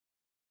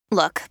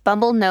Look,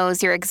 Bumble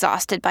knows you're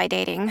exhausted by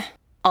dating.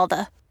 All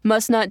the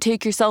must not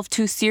take yourself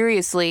too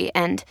seriously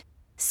and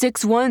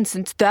 6'1"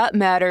 since that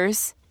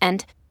matters.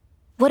 And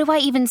what do I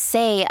even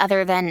say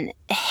other than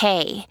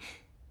hey?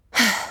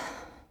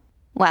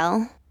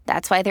 Well,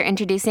 that's why they're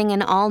introducing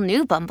an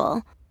all-new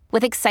Bumble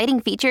with exciting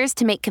features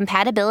to make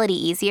compatibility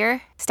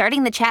easier,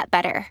 starting the chat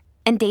better,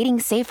 and dating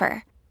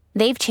safer.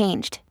 They've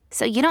changed,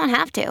 so you don't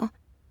have to.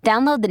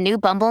 Download the new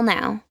Bumble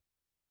now.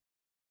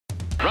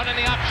 Running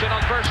the option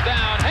on first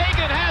down.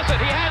 Hagan has it.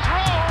 He has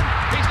room.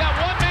 He's got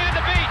one man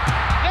to beat.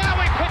 Now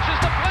he pitches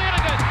to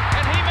Flanagan,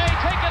 and he may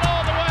take it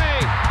all the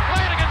way.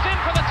 Flanagan's in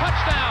for the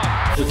touchdown.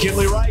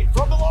 McKinley Wright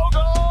from the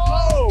logo.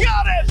 Oh,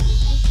 got it!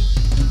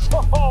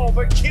 Oh,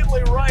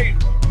 McKinley Wright.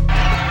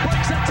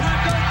 Breaks a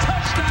tackle.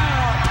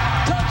 Touchdown.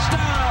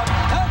 Touchdown.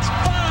 That's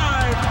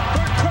 5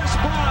 for Chris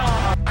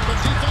Brown. The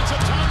defense of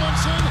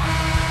Tomlinson.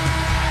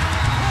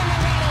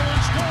 Colorado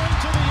is going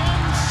to the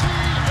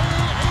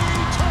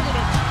NCAA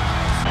tournament.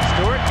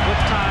 Stewart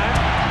with time.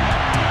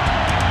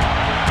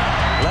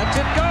 Lets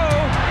it go.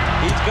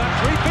 He's got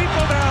 3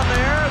 people down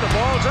there. The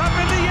ball's up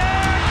in the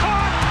air.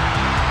 Caught.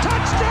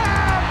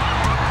 Touchdown.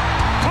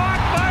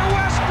 Caught by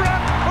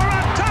Westbrook for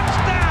a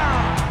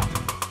touchdown.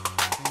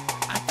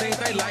 I think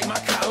they like my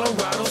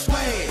Colorado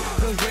swag.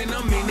 Cause when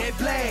I'm in that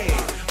play,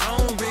 I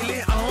don't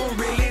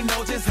really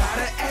know just how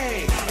to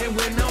act. And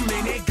when I'm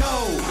in it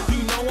go,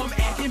 you know I'm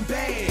acting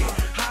bad.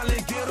 Holla,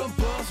 get a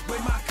bus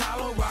with my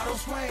Colorado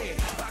swag.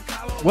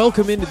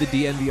 Welcome into the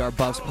DNVR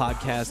Buffs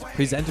podcast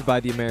presented by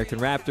the American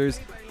Raptors.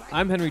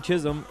 I'm Henry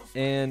Chisholm,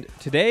 and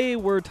today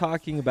we're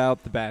talking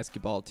about the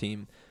basketball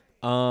team.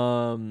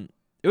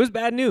 It was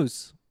bad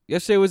news.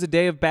 Yesterday was a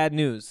day of bad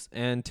news,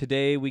 and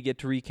today we get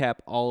to recap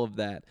all of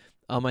that.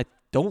 I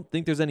don't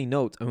think there's any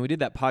notes. I mean, we did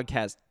that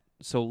podcast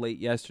so late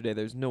yesterday.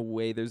 There's no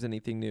way there's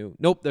anything new.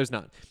 Nope, there's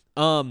not.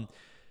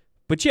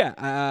 But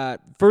yeah,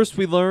 first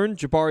we learned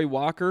Jabari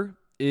Walker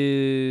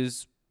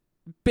is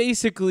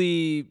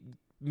basically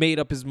made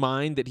up his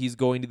mind that he's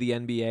going to the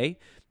NBA.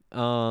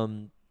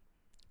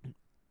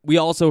 We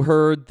also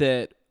heard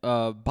that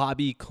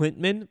Bobby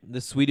Klintman,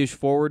 the Swedish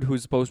forward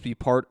who's supposed to be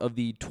part of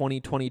the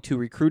 2022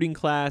 recruiting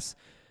class,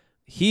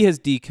 he has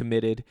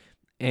decommitted,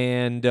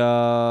 and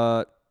now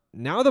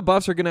the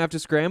Buffs are going to have to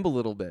scramble a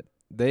little bit.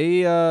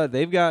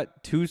 They've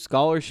got 2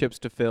 scholarships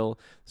to fill,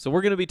 so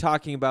we're going to be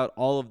talking about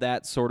all of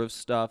that sort of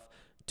stuff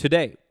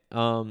today.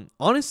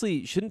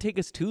 Honestly, shouldn't take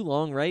us too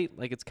long, right?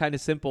 Like, it's kind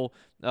of simple,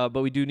 but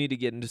we do need to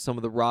get into some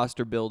of the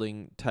roster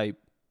building type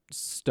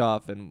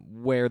stuff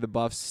and where the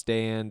Buffs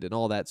stand and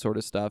all that sort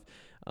of stuff.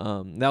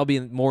 That'll be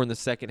more in the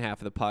second half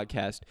of the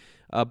podcast.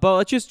 But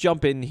let's just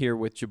jump in here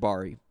with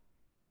Jabari.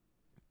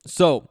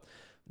 So,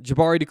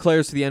 Jabari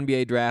declares for the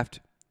NBA draft.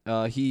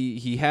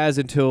 He has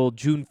until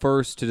June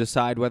 1st to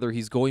decide whether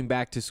he's going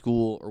back to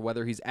school or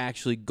whether he's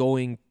actually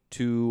going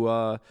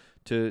to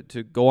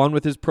go on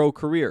with his pro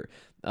career.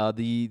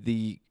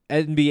 The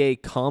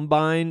NBA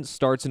Combine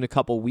starts in a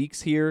couple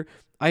weeks here.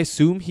 I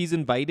assume he's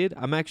invited.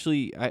 Now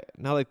that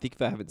I think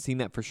of it, I haven't seen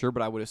that for sure,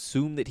 but I would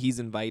assume that he's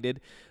invited.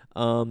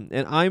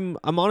 And I'm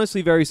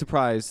honestly very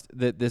surprised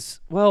that this.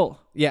 Well,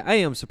 yeah, I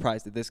am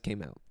surprised that this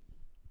came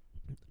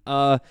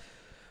out.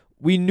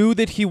 We knew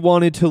that he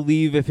wanted to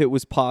leave if it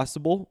was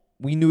possible.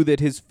 We knew that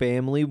his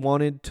family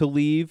wanted to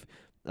leave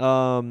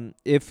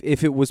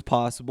if it was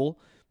possible.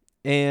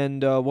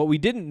 And what we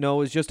didn't know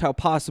is just how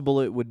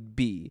possible it would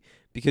be.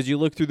 Because you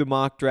look through the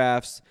mock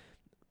drafts,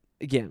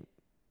 again,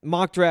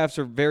 mock drafts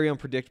are very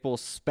unpredictable,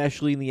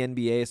 especially in the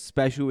NBA,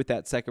 especially with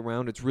that second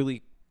round. It's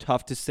really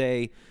tough to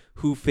say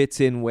who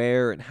fits in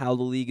where and how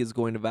the league is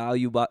going to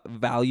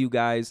value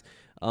guys.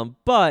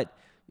 But,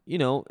 you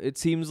know, it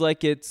seems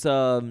like it's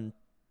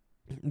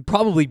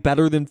probably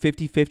better than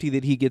 50-50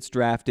 that he gets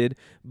drafted.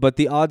 But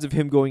the odds of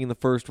him going in the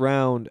first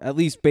round, at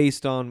least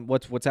based on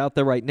what's out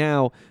there right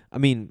now, I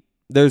mean,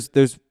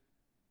 there's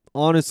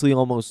honestly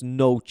almost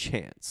no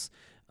chance.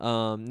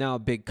 Now a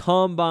big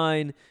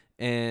combine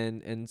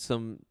and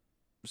some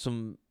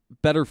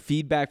better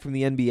feedback from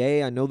the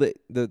NBA. I know that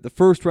the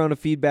first round of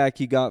feedback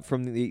he got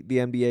from the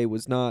NBA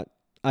was not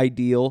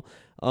ideal.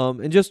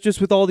 And just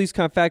with all these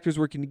kind of factors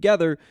working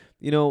together,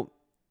 you know,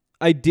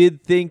 I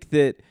did think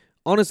that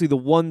honestly the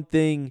one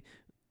thing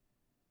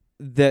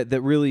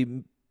that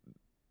really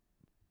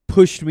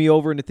pushed me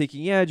over into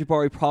thinking, yeah,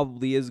 Jabari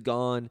probably is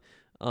gone,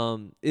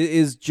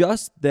 is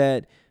just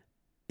that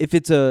if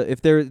it's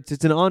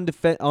an on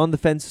the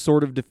fence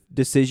sort of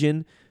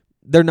decision,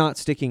 they're not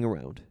sticking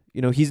around.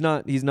 You know, he's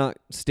not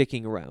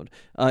sticking around.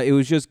 It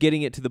was just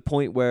getting it to the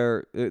point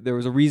where there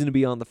was a reason to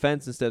be on the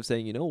fence instead of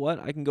saying, you know what,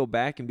 I can go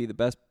back and be the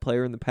best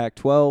player in the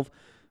Pac-12,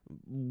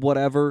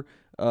 whatever.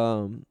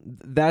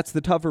 That's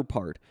the tougher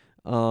part.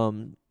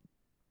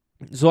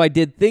 So I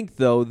did think,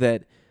 though,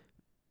 that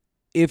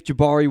if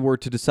Jabari were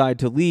to decide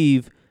to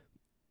leave,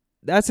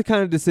 that's the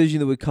kind of decision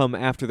that would come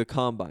after the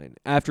combine,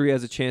 after he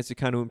has a chance to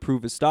kind of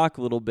improve his stock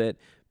a little bit.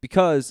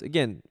 Because,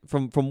 again,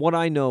 from what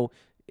I know,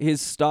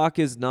 his stock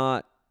is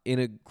not in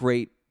a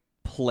great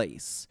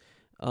place.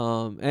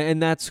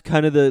 And that's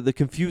kind of the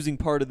confusing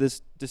part of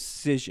this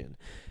decision.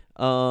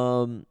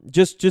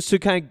 Just to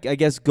kind of, I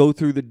guess, go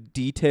through the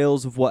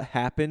details of what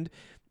happened.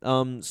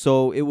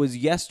 So it was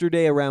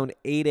yesterday around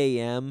 8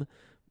 a.m.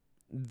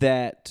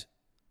 that.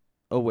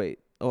 Oh wait.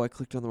 Oh, I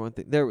clicked on the wrong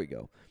thing. There we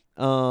go.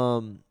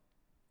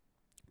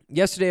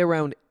 Yesterday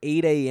around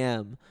 8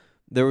 a.m.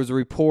 there was a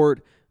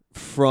report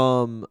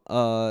from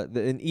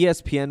an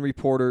ESPN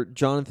reporter,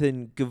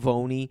 Jonathan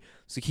Givony.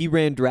 So he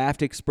ran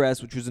Draft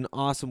Express, which was an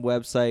awesome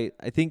website.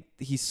 I think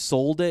he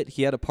sold it.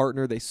 He had a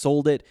partner. They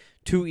sold it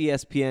to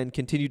ESPN,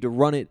 continued to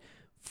run it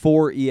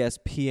for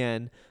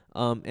ESPN.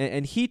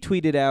 And he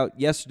tweeted out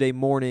yesterday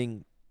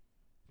morning,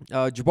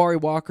 Jabari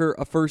Walker,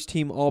 a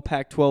first-team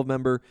All-Pac-12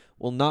 member,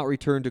 will not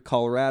return to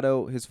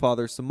Colorado. His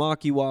father,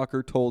 Samaki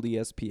Walker, told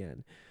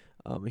ESPN.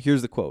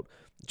 Here's the quote.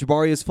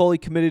 Jabari is fully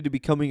committed to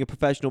becoming a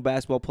professional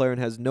basketball player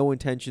and has no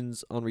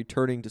intentions on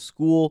returning to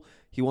school.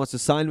 He wants to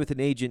sign with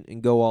an agent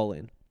and go all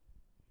in.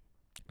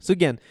 So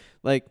again,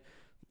 like,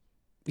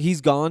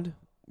 he's gone.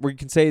 We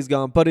can say he's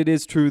gone, but it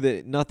is true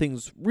that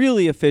nothing's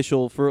really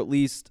official for at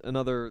least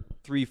another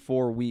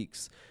 3-4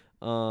 weeks.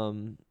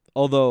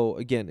 Although,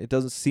 again, it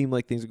doesn't seem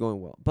like things are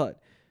going well. But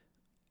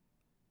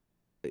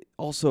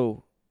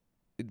also,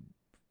 it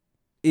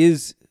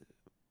is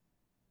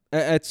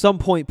at some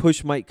point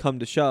push might come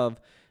to shove,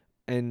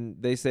 and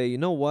they say, you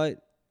know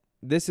what,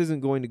 this isn't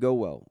going to go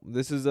well.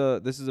 This is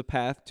a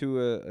path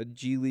to a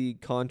G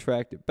League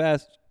contract at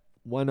best.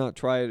 Why not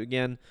try it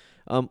again?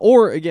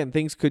 Or again,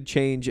 things could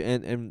change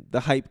and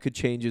the hype could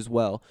change as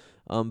well.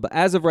 But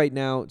as of right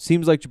now, it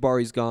seems like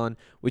Jabari's gone.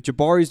 With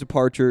Jabari's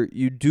departure,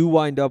 you do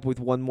wind up with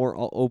one more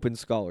open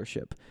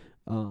scholarship.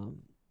 I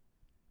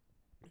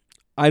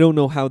don't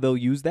know how they'll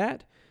use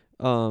that.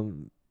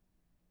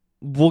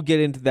 We'll get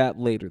into that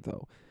later,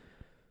 though.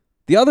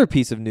 The other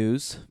piece of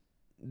news,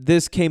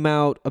 this came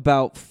out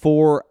about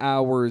 4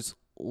 hours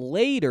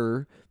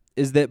later,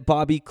 is that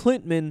Bobby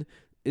Klintman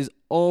is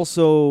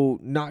also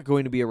not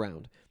going to be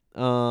around.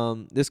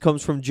 This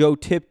comes from Joe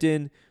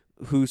Tipton,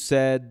 who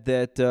said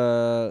that,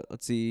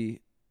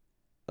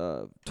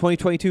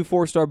 2022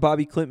 four-star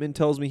Bobby Klintman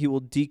tells me he will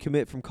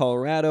decommit from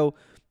Colorado,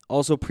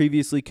 also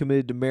previously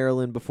committed to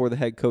Maryland before the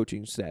head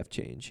coaching staff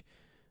change.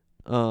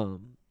 More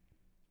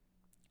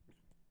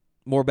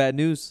bad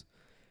news.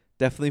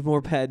 Definitely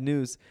more bad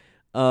news.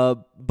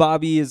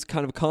 Bobby is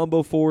kind of a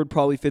combo forward,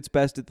 probably fits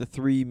best at the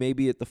 3,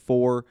 maybe at the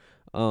 4.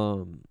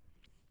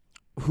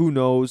 Who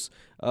knows?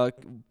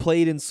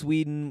 Played in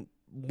Sweden,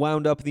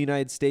 wound up in the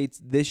United States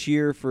this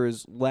year for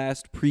his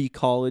last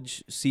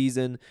pre-college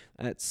season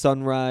at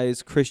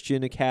Sunrise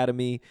Christian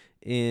Academy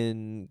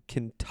in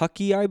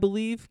Kentucky, I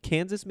believe.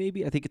 Kansas,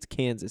 maybe? I think it's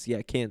Kansas.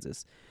 Yeah,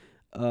 Kansas.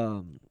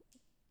 Number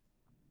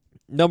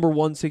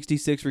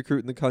 166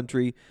 recruit in the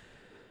country.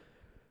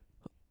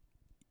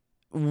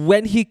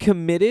 When he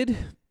committed,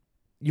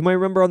 you might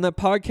remember on that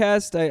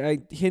podcast, I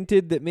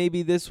hinted that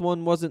maybe this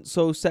one wasn't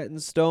so set in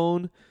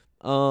stone.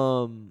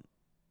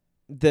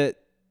 That,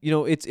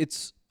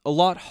 it's a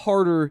lot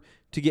harder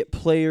to get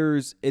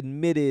players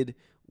admitted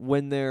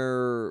when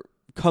they're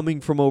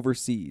coming from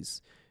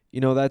overseas.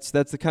 That's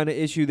the kind of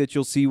issue that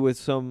you'll see with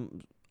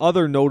some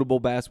other notable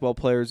basketball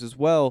players as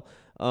well.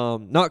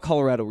 Not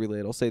Colorado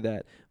related, I'll say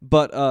that.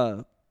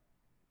 But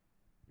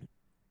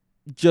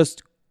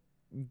just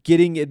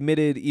getting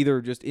admitted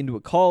either just into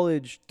a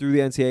college, through the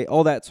NCAA,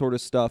 all that sort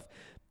of stuff.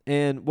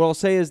 And what I'll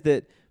say is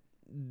that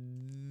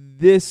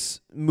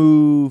this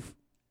move,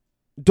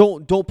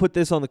 don't put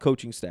this on the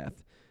coaching staff.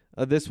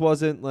 This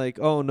wasn't like,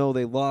 oh no,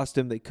 they lost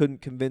him, they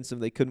couldn't convince him,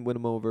 they couldn't win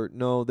him over.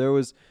 No, there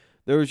was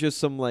just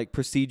some like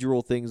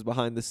procedural things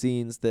behind the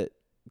scenes that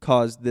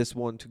caused this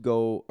one to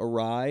go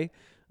awry.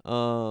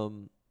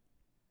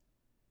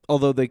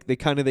 Although they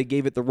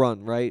gave it the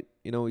run, right?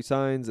 He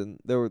signs, and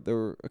there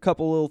were a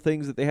couple little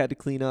things that they had to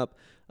clean up.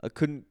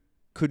 Couldn't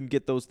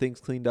get those things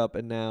cleaned up,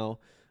 and now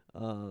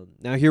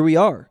here we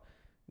are.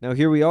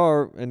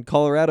 And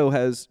Colorado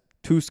has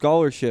 2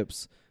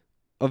 scholarships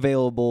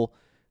available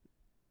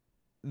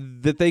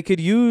that they could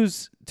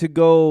use to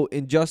go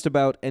in just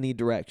about any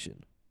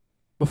direction.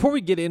 Before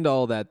we get into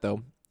all that,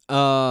 though,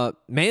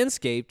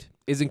 Manscaped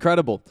is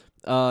incredible.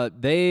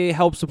 They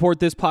help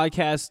support this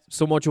podcast,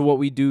 so much of what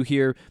we do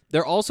here.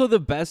 They're also the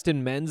best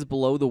in men's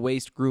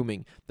below-the-waist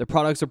grooming. Their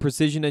products are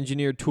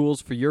precision-engineered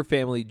tools for your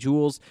family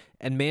jewels,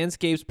 and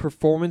Manscaped's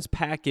Performance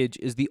Package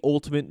is the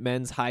ultimate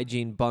men's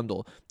hygiene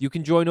bundle. You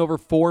can join over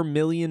 4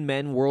 million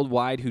men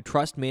worldwide who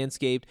trust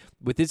Manscaped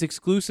with this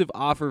exclusive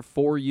offer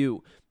for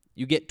you.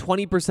 You get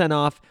 20%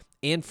 off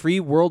and free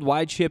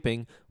worldwide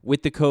shipping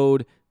with the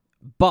code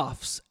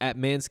BUFFS at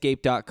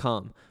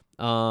manscaped.com.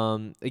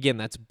 Again,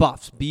 that's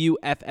Buffs,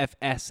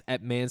 BUFFS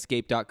at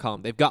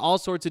manscaped.com. They've got all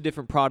sorts of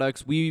different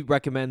products. We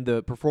recommend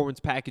the Performance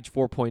Package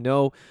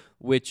 4.0,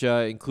 which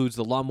includes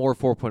the Lawnmower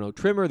 4.0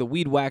 trimmer, the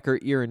Weed Whacker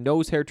ear and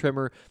nose hair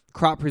trimmer,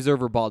 Crop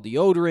Preserver ball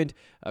deodorant,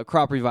 a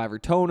Crop Reviver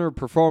toner,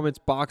 Performance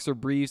boxer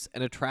briefs,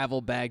 and a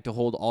travel bag to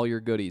hold all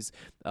your goodies.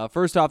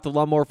 First off, the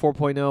Lawnmower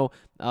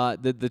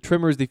 4.0, the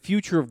trimmer is the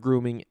future of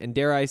grooming, and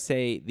dare I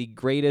say, the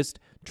greatest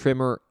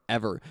trimmer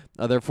ever.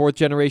 Their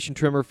 4th-generation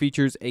trimmer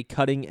features a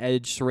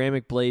cutting-edge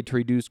ceramic blade to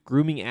reduce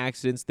grooming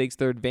accidents thanks to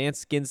their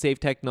advanced skin-safe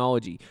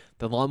technology.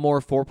 The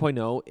Lawnmower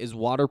 4.0 is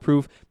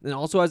waterproof and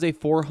also has a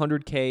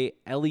 400K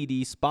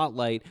LED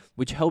spotlight,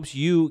 which helps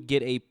you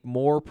get a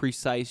more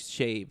precise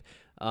shave.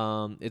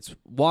 It's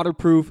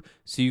waterproof,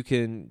 so you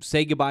can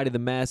say goodbye to the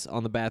mess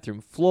on the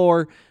bathroom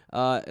floor.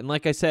 And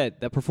like I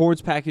said, that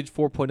Performance Package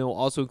 4.0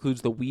 also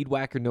includes the Weed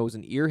Whacker nose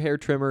and ear hair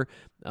trimmer,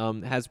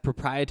 has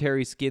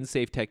proprietary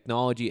skin-safe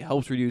technology. It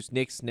helps reduce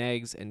nicks,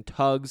 snags, and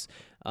tugs.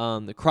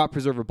 The Crop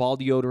Preserver Ball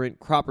Deodorant,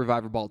 Crop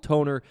Reviver Ball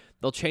Toner.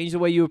 They'll change the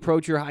way you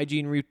approach your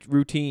hygiene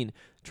routine.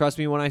 Trust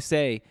me when I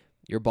say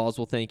your balls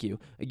will thank you.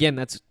 Again,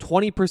 that's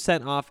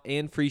 20% off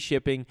and free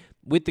shipping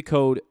with the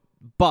code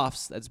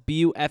BUFFS, that's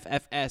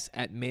BUFFS,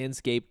 at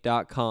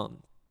manscaped.com.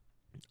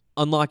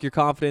 Unlock your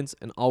confidence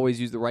and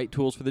always use the right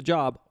tools for the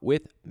job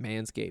with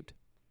Manscaped.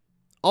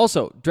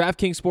 Also,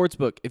 DraftKings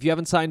Sportsbook. If you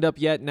haven't signed up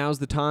yet, now's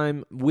the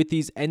time. With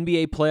these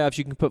NBA playoffs,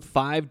 you can put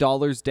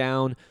 $5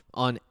 down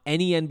on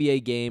any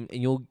NBA game,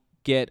 and you'll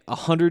get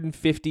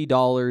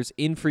 $150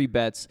 in free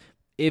bets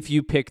if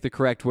you pick the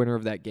correct winner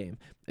of that game.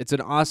 It's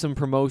an awesome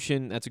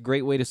promotion. That's a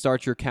great way to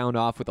start your account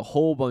off with a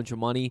whole bunch of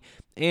money.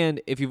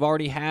 And if you've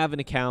already have an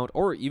account,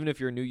 or even if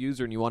you're a new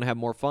user and you want to have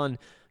more fun,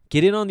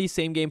 get in on these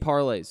same game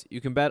parlays.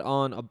 You can bet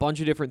on a bunch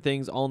of different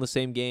things all in the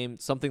same game.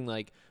 Something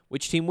like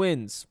which team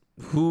wins,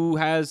 who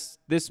has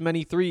this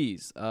many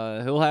threes,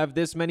 he'll have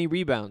this many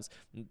rebounds.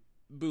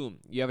 Boom,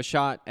 you have a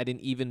shot at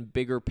an even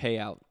bigger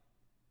payout.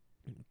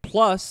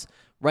 Plus,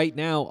 right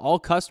now, all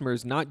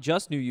customers, not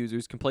just new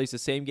users, can place the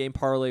same game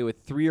parlay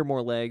with 3 or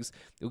more legs.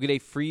 You'll get a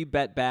free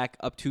bet back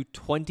up to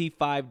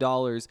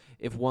 $25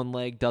 if one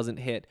leg doesn't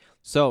hit.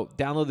 So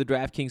download the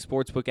DraftKings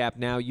Sportsbook app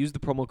now. Use the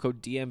promo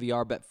code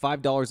DNVR. Bet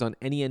 $5 on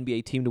any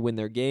NBA team to win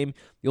their game.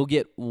 You'll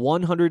get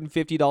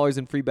 $150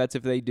 in free bets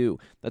if they do.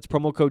 That's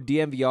promo code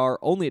DNVR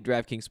only at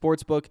DraftKings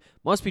Sportsbook.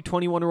 Must be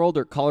 21 or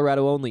older.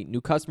 Colorado only.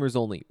 New customers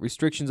only.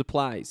 Restrictions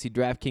apply. See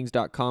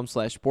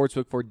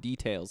DraftKings.com/sportsbook for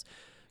details.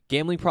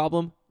 Gambling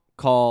problem?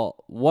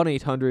 Call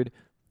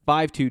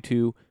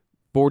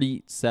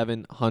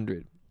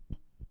 1-800-522-4700.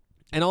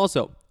 And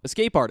also,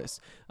 Escape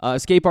Artist.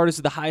 Escape Artist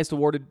is the highest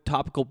awarded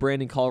topical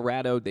brand in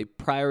Colorado. They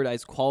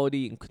prioritize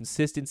quality and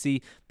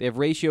consistency. They have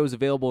ratios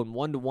available in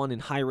 1-to-1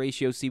 and high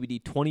ratio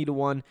CBD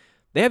 20-to-1.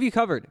 They have you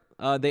covered.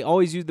 They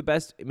always use the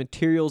best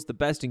materials, the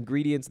best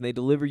ingredients, and they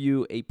deliver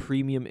you a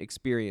premium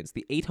experience.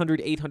 The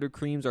 800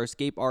 creams are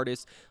Escape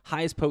Artist's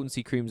highest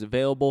potency creams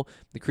available.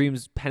 The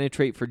creams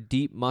penetrate for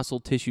deep muscle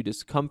tissue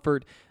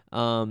discomfort.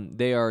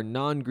 They are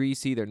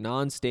non-greasy, they're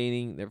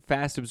non-staining, they're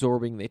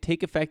fast-absorbing, they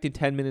take effect in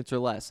 10 minutes or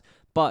less,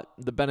 but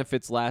the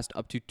benefits last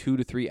up to 2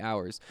 to 3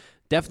 hours.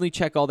 Definitely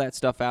check all that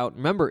stuff out.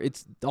 Remember,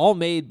 it's all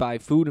made by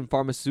food and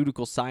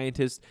pharmaceutical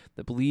scientists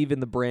that believe in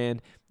the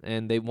brand,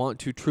 and they want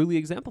to truly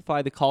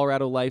exemplify the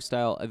Colorado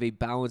lifestyle of a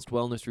balanced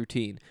wellness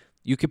routine.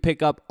 You can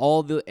pick up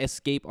all the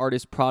Escape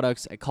Artist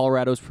products at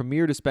Colorado's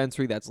premier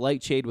dispensary, that's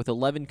Lightshade, with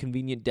 11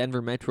 convenient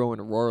Denver Metro and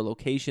Aurora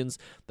locations.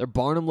 Their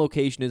Barnum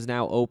location is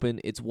now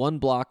open. It's 1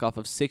 block off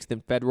of 6th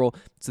and Federal.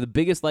 It's the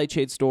biggest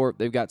Lightshade store.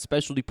 They've got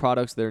specialty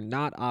products that are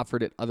not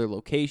offered at other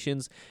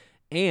locations.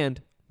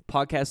 And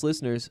podcast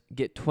listeners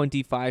get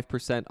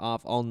 25%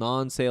 off all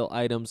non-sale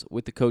items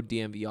with the code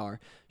DNVR.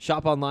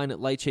 Shop online at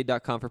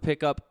lightshade.com for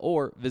pickup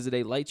or visit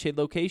a Lightshade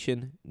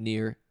location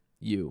near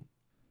you.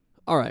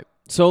 All right.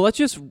 So let's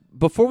just,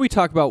 before we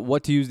talk about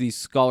what to use these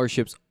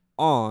scholarships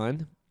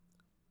on,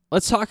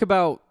 let's talk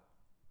about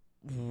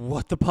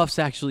what the Puffs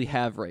actually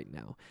have right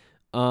now.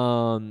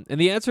 And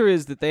the answer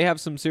is that they have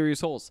some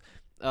serious holes.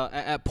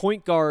 At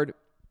point guard,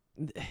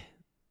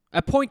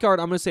 I'm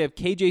going to say I have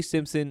KJ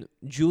Simpson,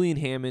 Julian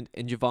Hammond,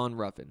 and Javon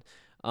Ruffin.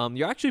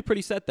 You're actually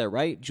pretty set there,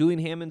 right? Julian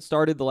Hammond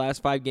started the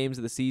last 5 games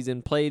of the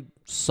season, played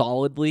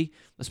solidly,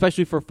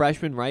 especially for a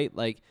freshman, right?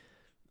 Like,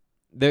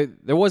 there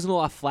wasn't a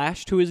lot of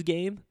flash to his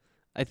game.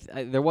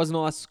 There wasn't a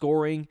lot of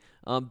scoring,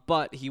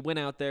 but he went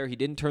out there. He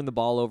didn't turn the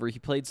ball over. He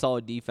played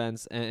solid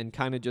defense and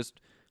kind of just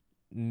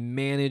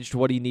managed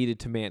what he needed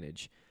to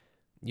manage.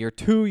 Year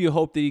 2, you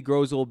hope that he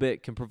grows a little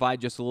bit, can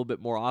provide just a little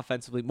bit more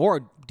offensively,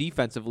 more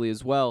defensively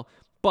as well,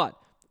 but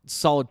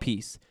solid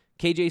piece.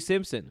 KJ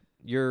Simpson,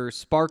 your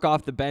spark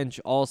off the bench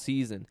all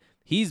season.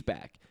 He's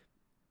back.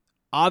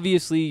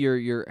 Obviously,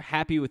 you're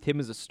happy with him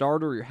as a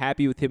starter. You're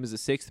happy with him as a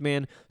 6th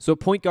man. So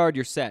point guard,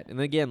 you're set. And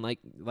again,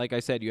 like I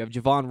said, you have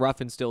Javon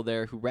Ruffin still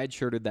there, who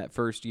redshirted that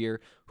first year.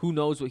 Who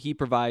knows what he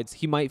provides?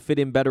 He might fit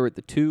in better at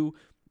the 2.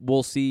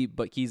 We'll see,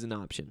 but he's an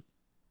option.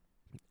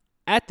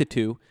 At the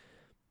 2,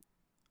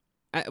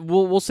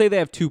 we'll say they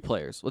have 2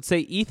 players. Let's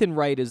say Ethan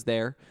Wright is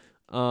there.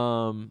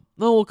 No,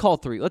 we'll call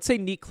 3. Let's say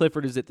Neek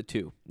Clifford is at the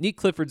 2. Neek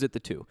Clifford's at the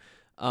 2.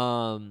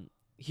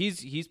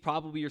 He's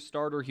probably your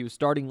starter. He was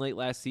starting late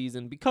last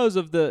season because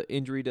of the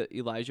injury to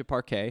Elijah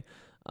Parquet.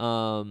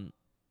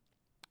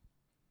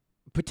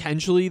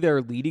 Potentially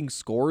their leading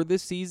scorer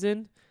this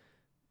season.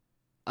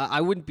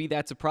 I wouldn't be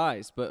that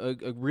surprised, but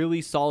a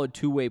really solid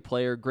 2-way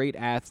player, great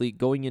athlete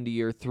going into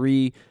year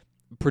 3,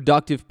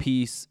 productive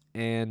piece,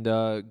 and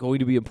going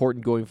to be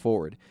important going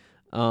forward.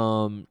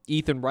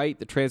 Ethan Wright,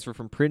 the transfer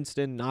from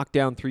Princeton,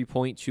 knockdown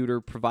 3-point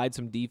shooter, provide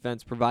some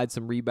defense, provide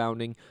some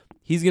rebounding.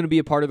 He's going to be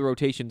a part of the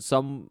rotation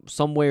some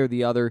way or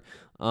the other.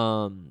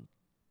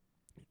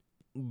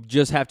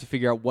 Just have to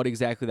figure out what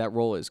exactly that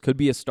role is. Could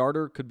be a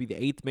starter, could be the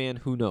 8th man,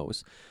 who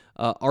knows.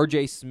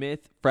 RJ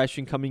Smith,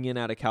 freshman coming in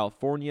out of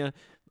California,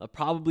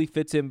 probably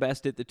fits in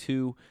best at the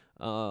 2.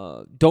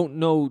 Don't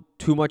know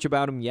too much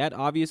about him yet,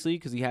 obviously,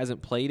 because he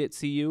hasn't played at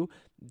CU.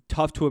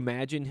 Tough to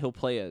imagine he'll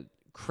play a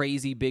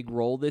crazy big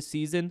role this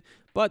season,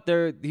 but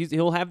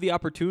he'll have the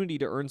opportunity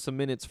to earn some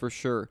minutes for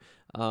sure.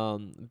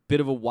 Bit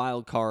of a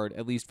wild card,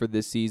 at least for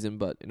this season,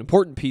 but an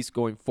important piece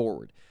going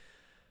forward.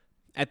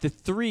 At the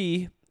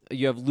 3,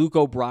 you have Luke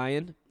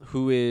O'Brien,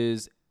 who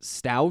is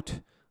stout,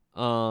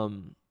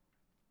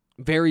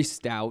 very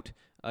stout.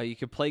 You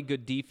can play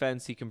good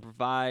defense. He can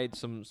provide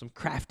some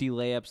crafty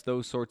layups,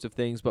 those sorts of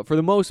things. But for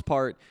the most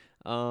part,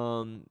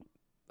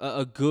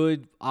 a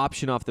good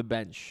option off the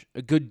bench,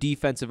 a good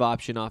defensive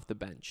option off the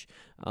bench.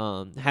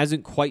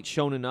 Hasn't quite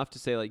shown enough to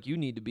say, like, you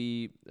need to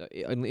be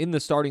in the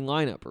starting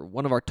lineup or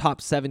one of our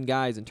top 7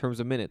 guys in terms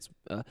of minutes.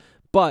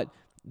 But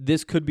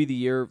this could be the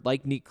year,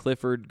 like Nick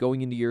Clifford,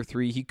 going into year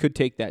 3, he could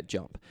take that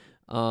jump.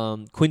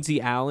 Quincy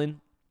Allen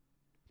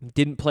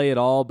didn't play at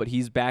all, but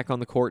he's back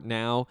on the court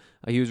now.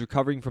 He was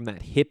recovering from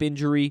that hip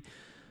injury.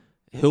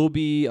 He'll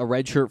be a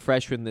redshirt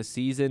freshman this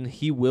season.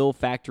 He will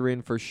factor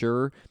in for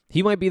sure.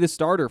 He might be the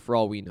starter for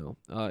all we know.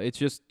 It's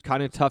just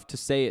kind of tough to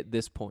say at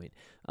this point.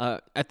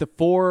 At the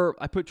 4,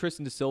 I put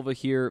Tristan da Silva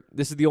here.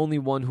 This is the only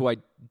one who I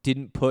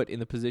didn't put in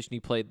the position he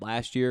played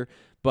last year,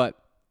 but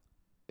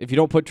if you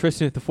don't put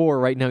Tristan at the 4,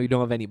 right now you don't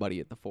have anybody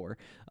at the 4.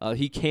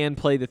 He can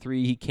play the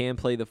 3. He can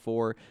play the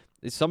 4.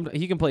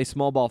 He can play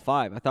small ball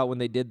 5. I thought when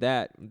they did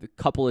that, the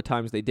couple of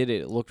times they did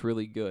it, it looked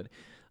really good.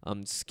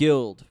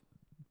 Skilled,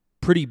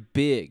 pretty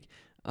big,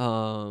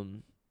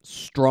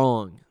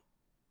 strong,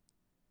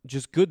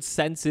 just good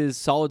senses,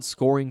 solid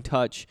scoring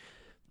touch.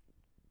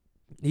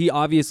 He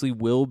obviously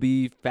will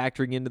be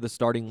factoring into the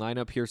starting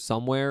lineup here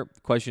somewhere.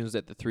 The question is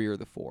at the 3 or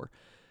the 4.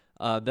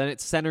 Then at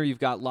center, you've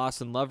got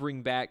Lawson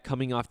Lovering back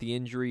coming off the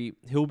injury.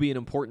 He'll be an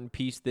important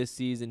piece this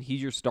season.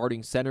 He's your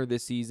starting center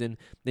this season.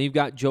 Then you've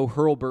got Joe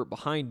Hurlburt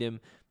behind him,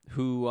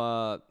 who,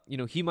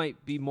 he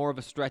might be more of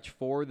a stretch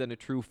 4 than a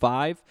true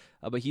 5,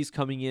 but he's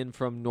coming in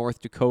from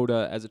North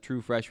Dakota as a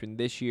true freshman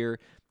this year.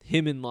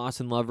 Him and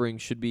Lawson Lovering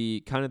should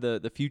be kind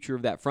of the future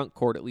of that front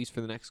court, at least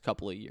for the next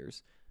couple of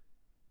years.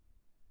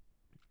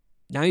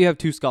 Now you have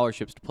 2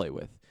 scholarships to play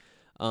with.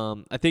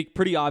 I think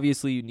pretty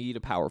obviously you need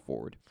a power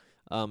forward.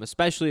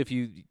 Especially if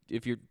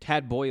you're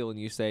Tad Boyle and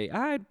you say,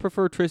 I'd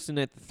prefer Tristan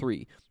at the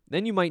 3.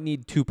 Then you might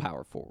need 2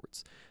 power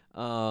forwards.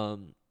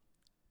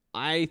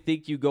 I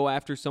think you go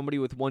after somebody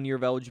with 1 year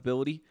of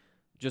eligibility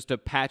just to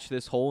patch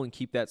this hole and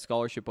keep that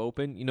scholarship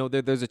open. You know,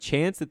 there's a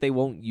chance that they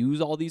won't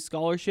use all these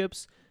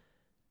scholarships.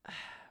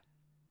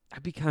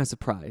 I'd be kind of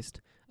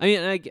surprised. I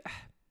mean,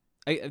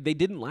 they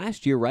didn't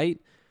last year, right?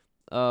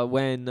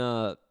 When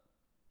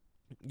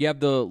you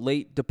have the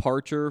late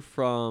departure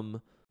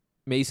from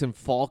Mason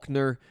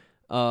Faulkner,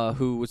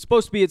 who was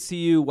supposed to be at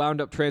CU,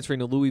 wound up transferring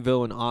to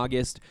Louisville in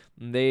August.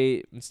 And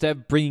they, instead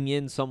of bringing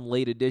in some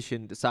late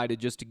addition, decided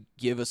just to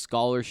give a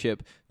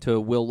scholarship to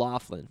Will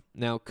Laughlin.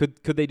 Now, could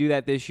they do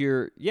that this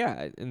year?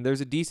 Yeah, and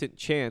there's a decent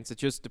chance. It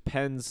just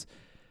depends.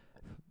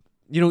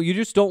 You know, you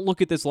just don't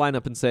look at this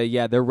lineup and say,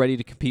 yeah, they're ready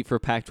to compete for a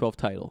Pac-12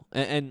 title.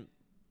 And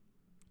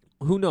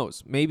who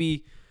knows?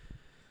 Maybe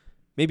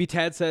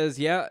Tad says,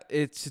 yeah,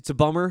 it's a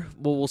bummer.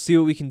 Well, we'll see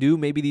what we can do.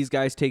 Maybe these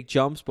guys take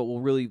jumps, but we'll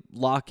really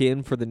lock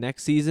in for the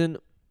next season.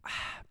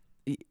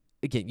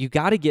 Again, you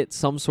got to get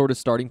some sort of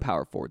starting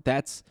power forward.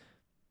 That's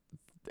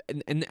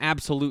an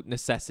absolute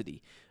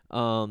necessity.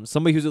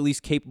 Somebody who's at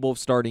least capable of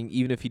starting,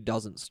 even if he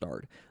doesn't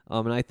start.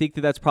 And I think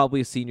that's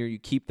probably a senior. You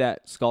keep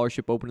that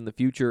scholarship open in the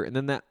future. And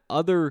then that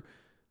other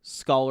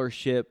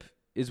scholarship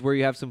is where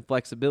you have some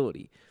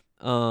flexibility.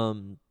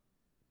 That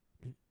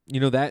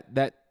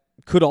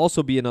could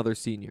also be another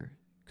senior.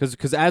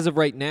 Because as of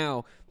right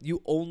now,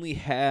 you only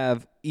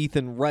have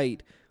Ethan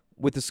Wright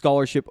with the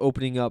scholarship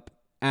opening up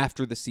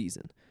after the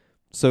season.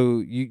 So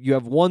you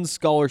have 1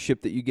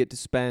 scholarship that you get to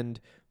spend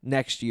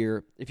next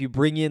year. If you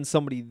bring in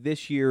somebody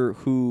this year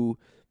who's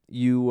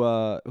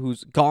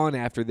gone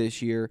after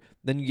this year,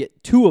 then you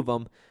get 2 of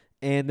them,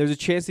 and there's a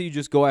chance that you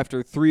just go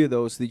after 3 of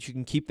those so that you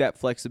can keep that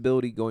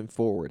flexibility going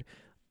forward.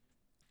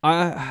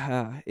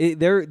 They're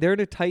in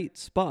a tight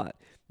spot.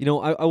 You know,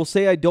 I will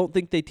say I don't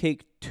think they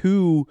take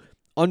 2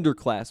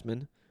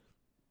 underclassmen.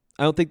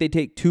 I don't think they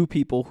take 2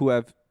 people who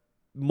have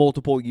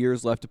multiple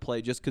years left to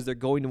play just because they're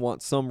going to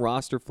want some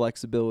roster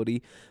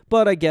flexibility.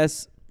 But I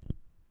guess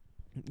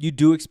you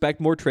do expect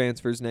more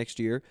transfers next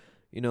year.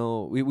 You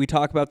know, we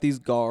talk about these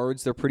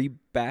guards. They're pretty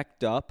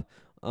backed up.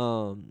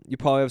 You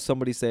probably have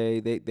somebody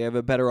say they have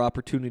a better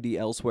opportunity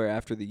elsewhere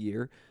after the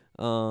year.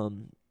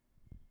 But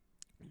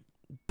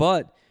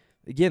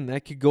again,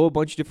 that could go a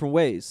bunch of different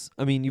ways.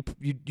 I mean,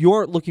 you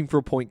aren't looking for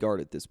a point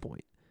guard at this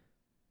point.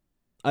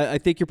 I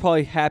think you're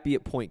probably happy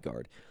at point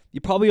guard. You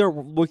probably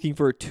aren't looking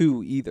for a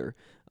 2 either.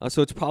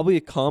 So it's probably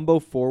a combo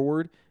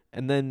forward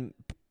and then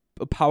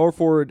a power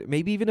forward,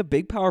 maybe even a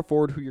big power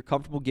forward who you're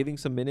comfortable giving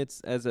some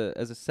minutes as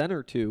a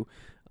center to,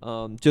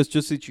 just so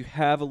that you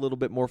have a little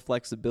bit more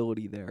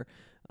flexibility there.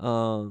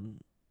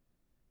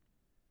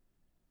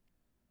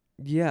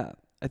 Yeah,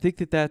 I think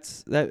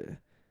that'd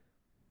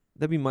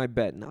be my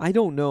bet. And I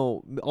don't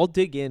know. I'll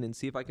dig in and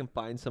see if I can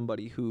find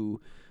somebody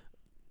who,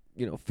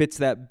 fits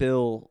that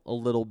bill a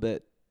little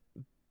bit.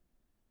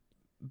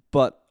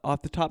 But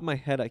off the top of my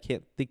head, I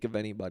can't think of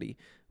anybody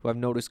who I've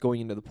noticed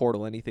going into the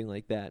portal, anything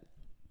like that.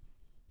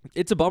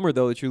 It's a bummer,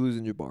 though, that you're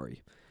losing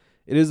Jabari.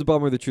 It is a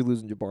bummer that you're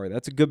losing Jabari.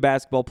 That's a good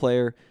basketball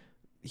player.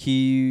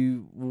 He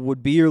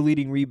would be your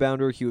leading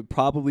rebounder. He would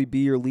probably be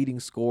your leading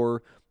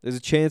scorer. There's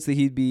a chance that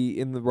he'd be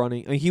in the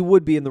running. I mean, he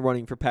would be in the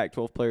running for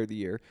Pac-12 Player of the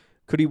Year.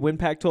 Could he win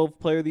Pac-12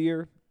 Player of the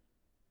Year?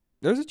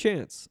 There's a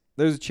chance.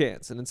 There's a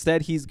chance. And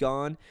instead, he's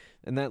gone,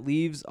 and that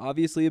leaves,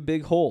 obviously, a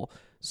big hole.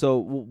 So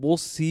we'll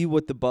see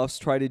what the Buffs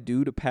try to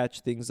do to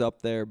patch things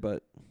up there,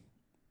 but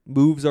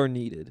moves are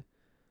needed.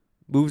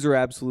 Moves are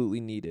absolutely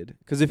needed.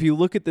 Because if you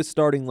look at the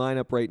starting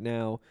lineup right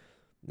now,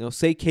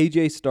 say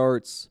KJ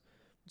starts,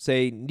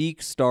 say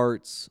Neek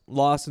starts,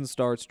 Lawson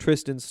starts,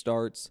 Tristan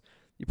starts,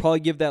 you probably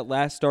give that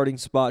last starting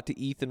spot to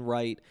Ethan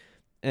Wright,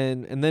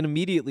 and then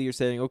immediately you're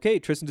saying, okay,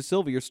 Tristan Da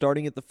Silva, you're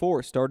starting at the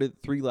 4, started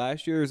at 3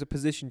 last year as a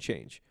position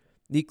change.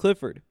 Neek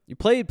Clifford, you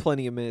played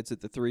plenty of minutes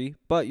at the 3,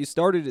 but you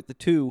started at the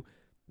 2,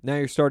 now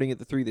you're starting at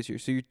the 3 this year.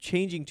 So you're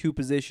changing 2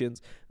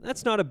 positions.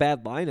 That's not a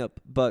bad lineup,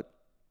 but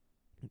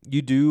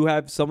you do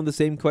have some of the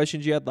same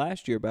questions you had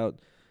last year about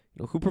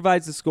who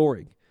provides the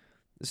scoring.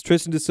 Is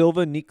Tristan Da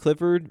Silva and Neek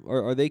Clifford,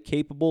 are they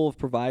capable of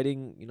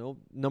providing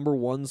number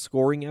 1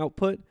 scoring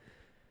output?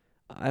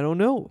 I don't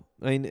know.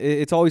 I mean,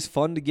 it's always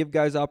fun to give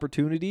guys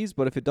opportunities,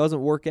 but if it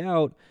doesn't work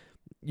out,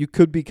 you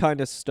could be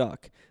kind of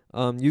stuck.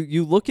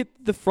 You look at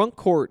the front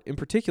court in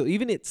particular,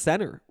 even at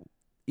center,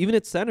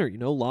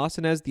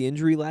 Lawson has the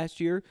injury last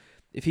year.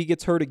 If he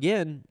gets hurt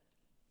again,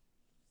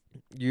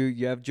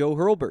 you have Joe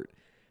Hurlburt.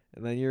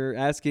 And then you're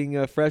asking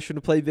a freshman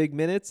to play big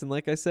minutes, and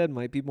like I said,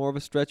 might be more of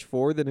a stretch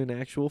 4 than an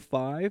actual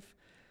 5.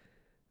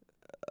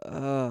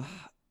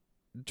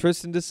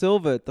 Tristan Da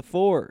Silva at the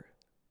 4.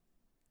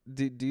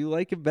 Do you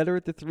like him better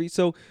at the 3?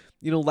 So,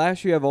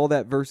 last year you have all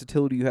that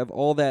versatility. You have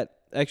all that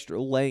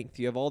extra length.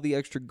 You have all the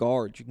extra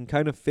guards. You can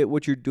kind of fit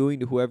what you're doing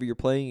to whoever you're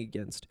playing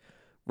against.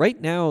 Right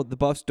now, the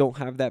Buffs don't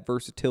have that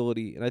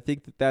versatility, and I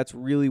think that's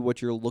really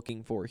what you're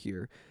looking for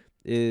here,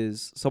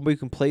 is somebody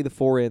who can play the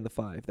 4 and the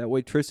 5. That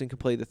way Tristan can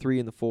play the 3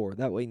 and the 4.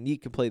 That way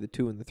Neek can play the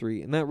 2 and the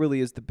 3. And that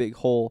really is the big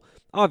hole,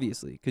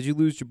 obviously, because you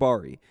lose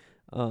Jabari.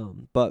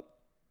 But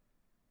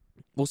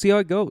we'll see how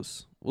it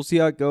goes.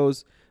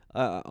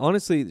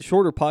 Honestly,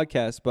 shorter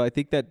podcast, but I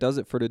think that does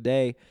it for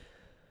today.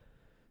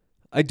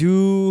 I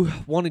do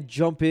want to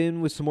jump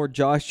in with some more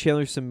Josh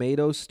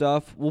Chandler-Semedo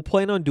stuff. We'll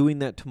plan on doing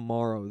that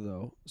tomorrow,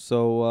 though.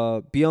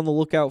 So be on the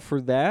lookout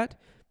for that,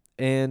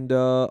 and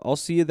I'll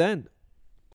see you then.